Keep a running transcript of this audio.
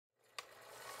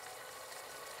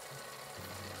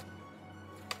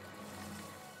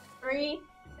3,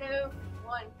 2,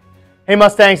 1. Hey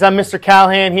Mustangs, I'm Mr.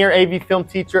 Callahan here, AV film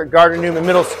teacher at Gardner Newman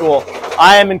Middle School.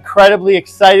 I am incredibly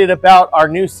excited about our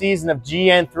new season of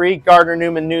GN3, Gardner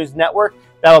Newman News Network.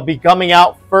 That will be coming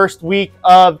out first week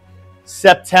of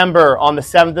September. On the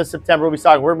 7th of September, we're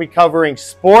going to be covering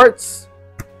sports.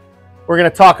 We're going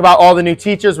to talk about all the new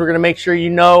teachers. We're going to make sure you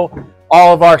know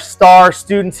all of our star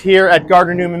students here at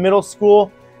Gardner Newman Middle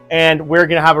School. And we're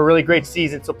going to have a really great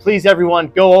season. So please, everyone,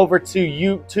 go over to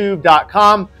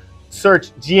youtube.com,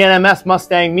 search GNMS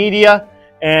Mustang Media,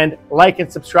 and like and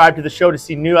subscribe to the show to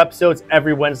see new episodes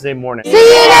every Wednesday morning. See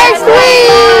you next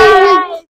week!